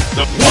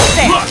 The blood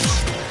rush!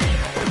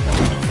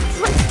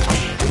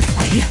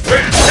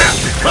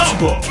 Fantastic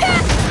combo!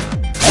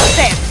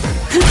 There.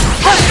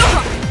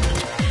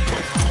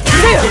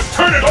 You could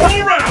turn it all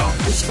around!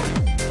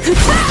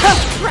 Rat!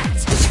 Rat!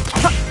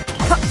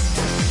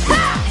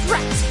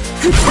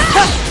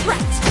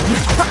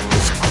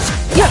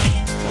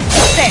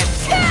 There.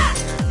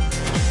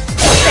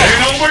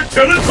 Ain't over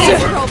till it's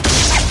over!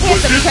 Here's a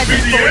Would this be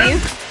present the for end?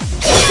 you.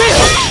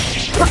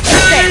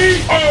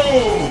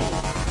 K.O.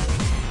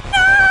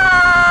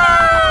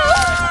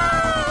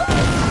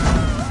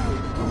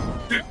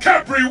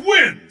 DiCaprio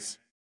wins!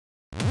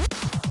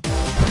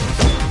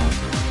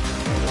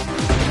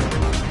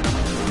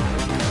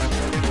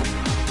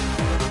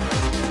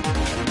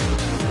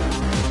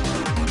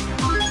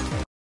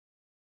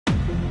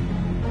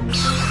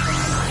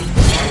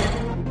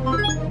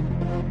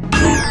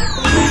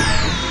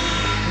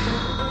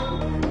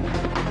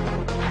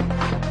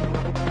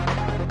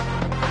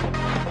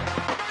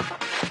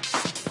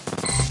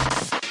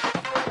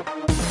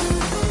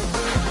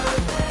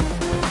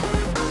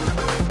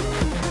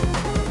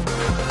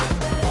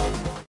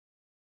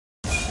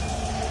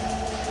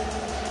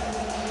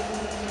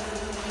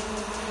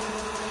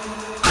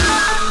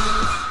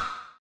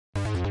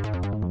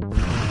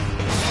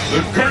 The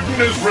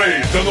curtain is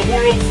raised on the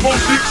world's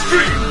most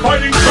extreme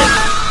fighting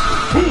tournament.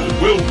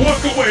 Who will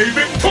walk away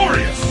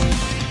victorious?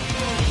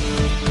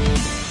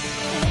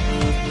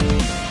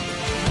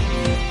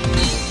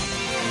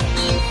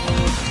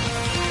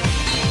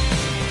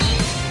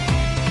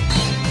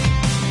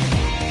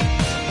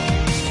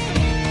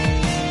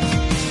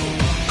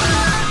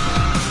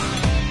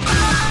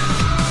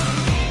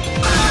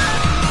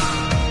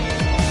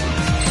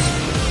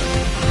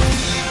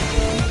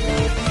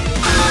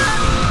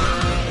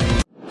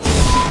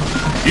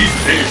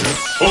 East Asia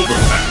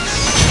Overpass.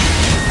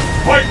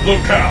 Fight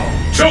locale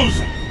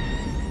chosen.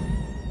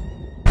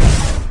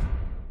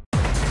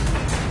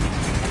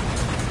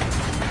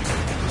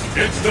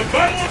 It's the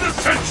battle of the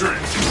century.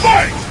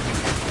 Fight!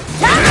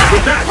 And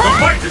after that, the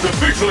fight is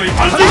officially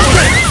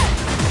underway.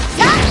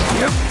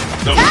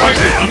 The fight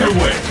is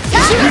underway.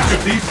 Which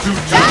of these two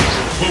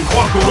champions will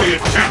walk away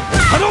as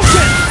champion?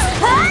 Hadouken!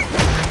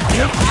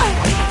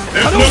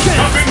 There's no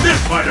stopping this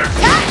fighter.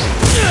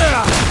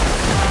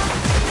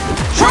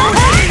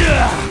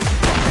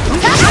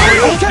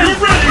 You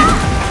ready?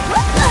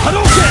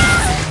 Hadouken!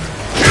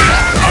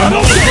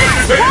 Another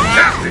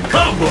fantastic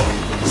combo.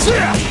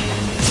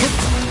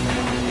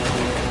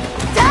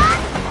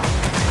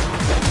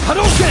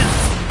 Hadouken!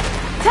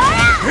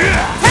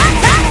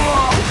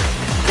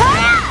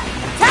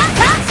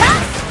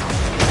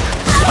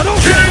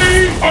 Hadouken!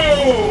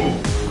 K.O.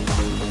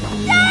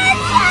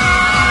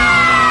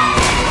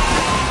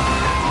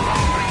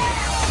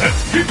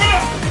 Let's keep it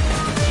up.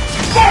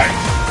 Fight!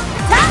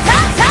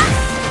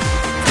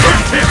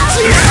 First hit, the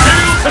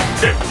scales have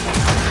tipped.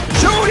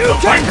 The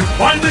fight has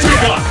finally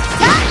begun.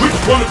 Which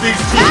one of these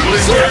two will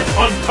emerge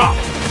on top?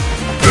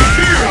 The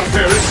fear out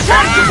there is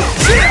tangible.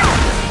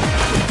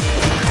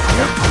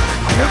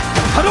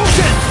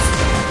 Hadouken!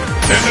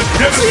 There's a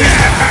devastating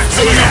attack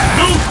coming up,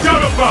 no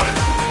doubt about it.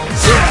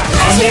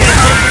 I'm only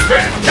going to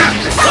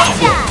fantastic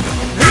combo.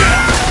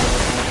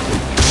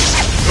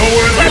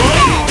 Nowhere to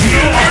run,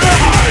 nowhere to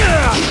hide.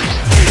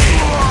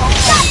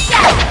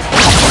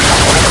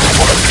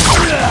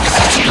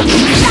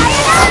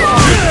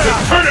 This is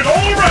turn it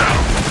all around.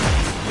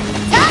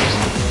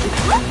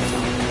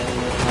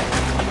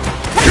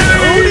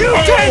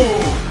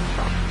 K.O.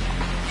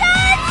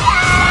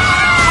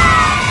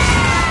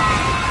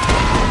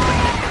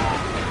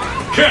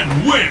 Ken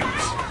wins!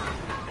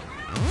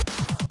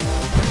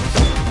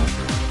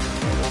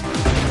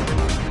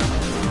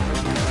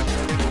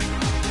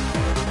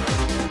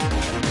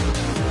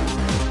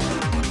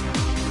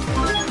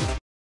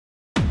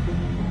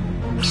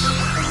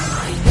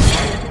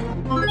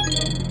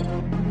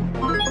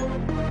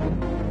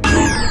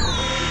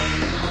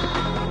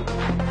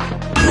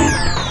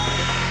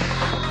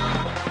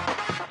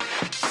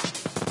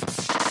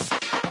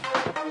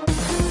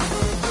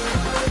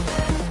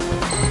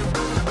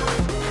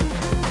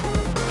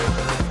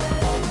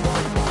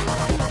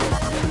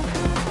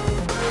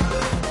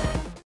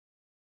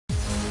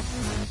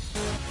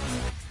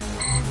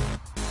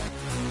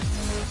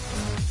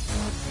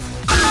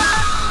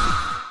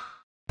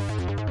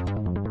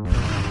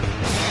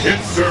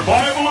 It's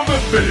survival of the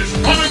fittest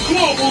on a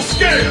global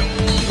scale!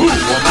 Who among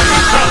the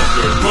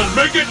challengers will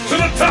make it to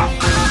the top?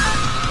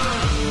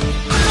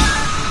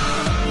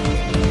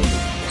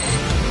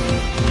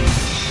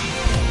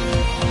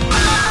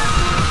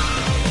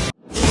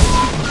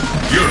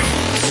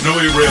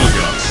 toy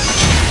railgun.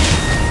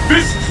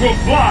 Fists will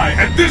fly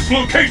at this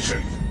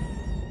location.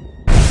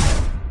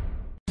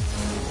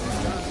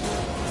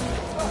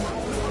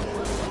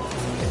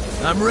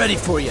 I'm ready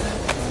for you.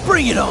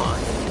 Bring it on!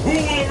 Who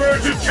will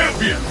emerge a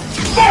champion?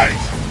 Fight!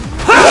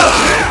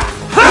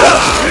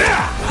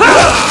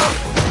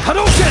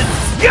 Hadouken!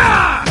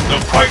 Yeah! The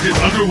fight is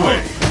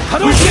underway.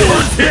 Hadouken!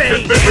 Hit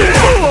has been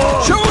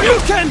recorded.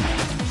 Shoryuken!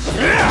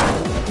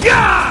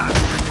 Yeah!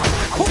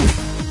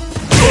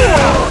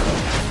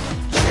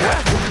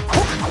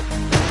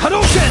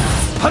 Hadouken!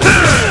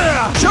 Hadouken!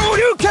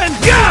 Shoryuken!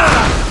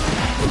 Yeah!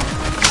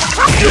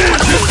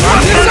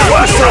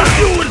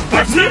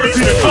 I've never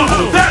seen a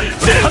combo that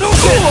intense.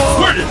 Hadouken!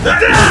 Where did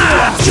that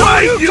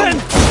Shoryuken!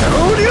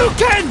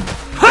 Shoryuken!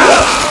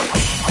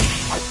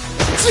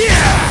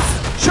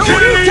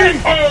 Shoryuken!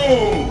 KO!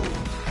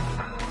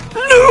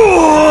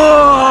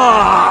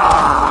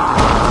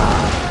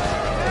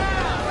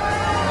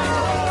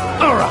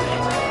 All right.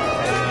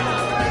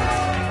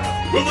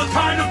 Will the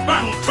tide of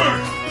battle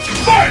turn?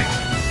 Fight!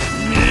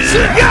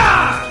 Seriously?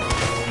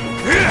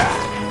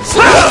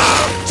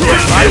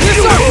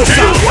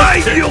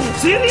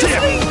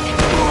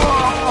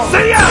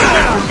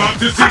 We're about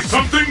to see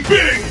something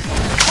big!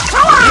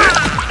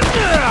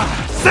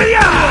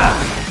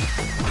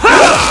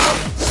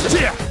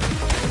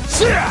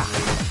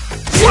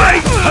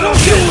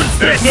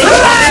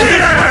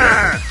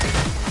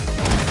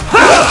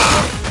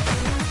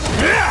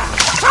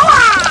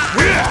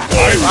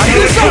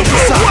 There's no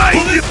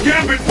Will this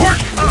gambit work?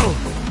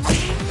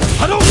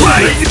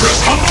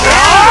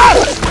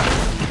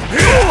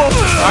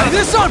 Try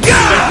this on!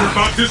 We're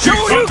about to see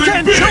something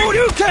big!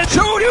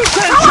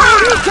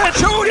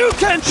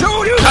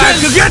 Time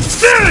to get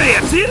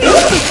serious!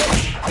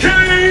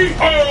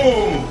 KO!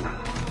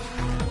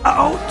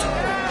 Out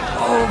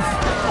of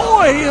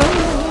oil!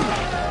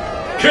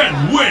 Ken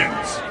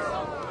wins!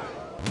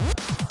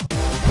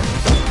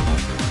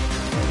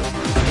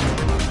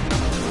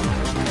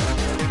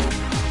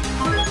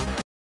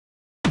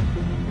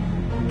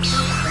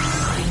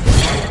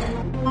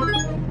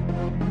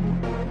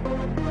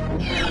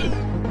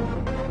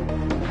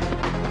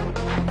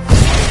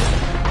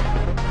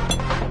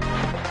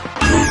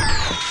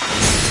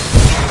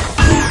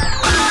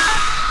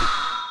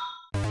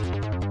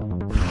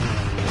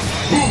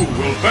 Who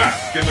will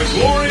bask in the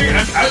glory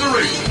and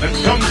adoration that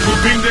comes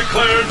with being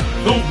declared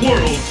the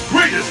world's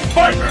greatest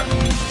fighter?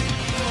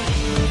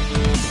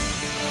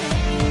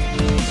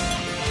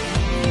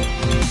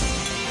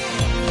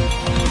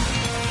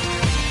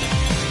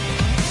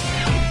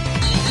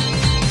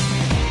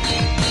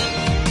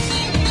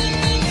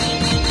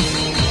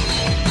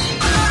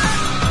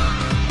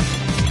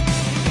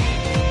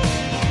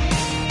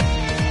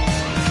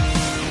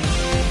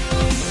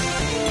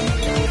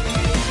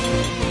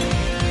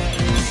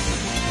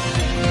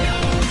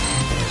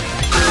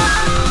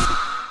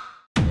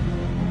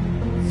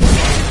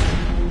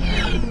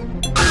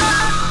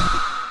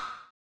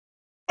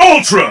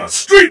 Ultra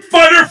Street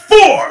Fighter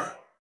 4!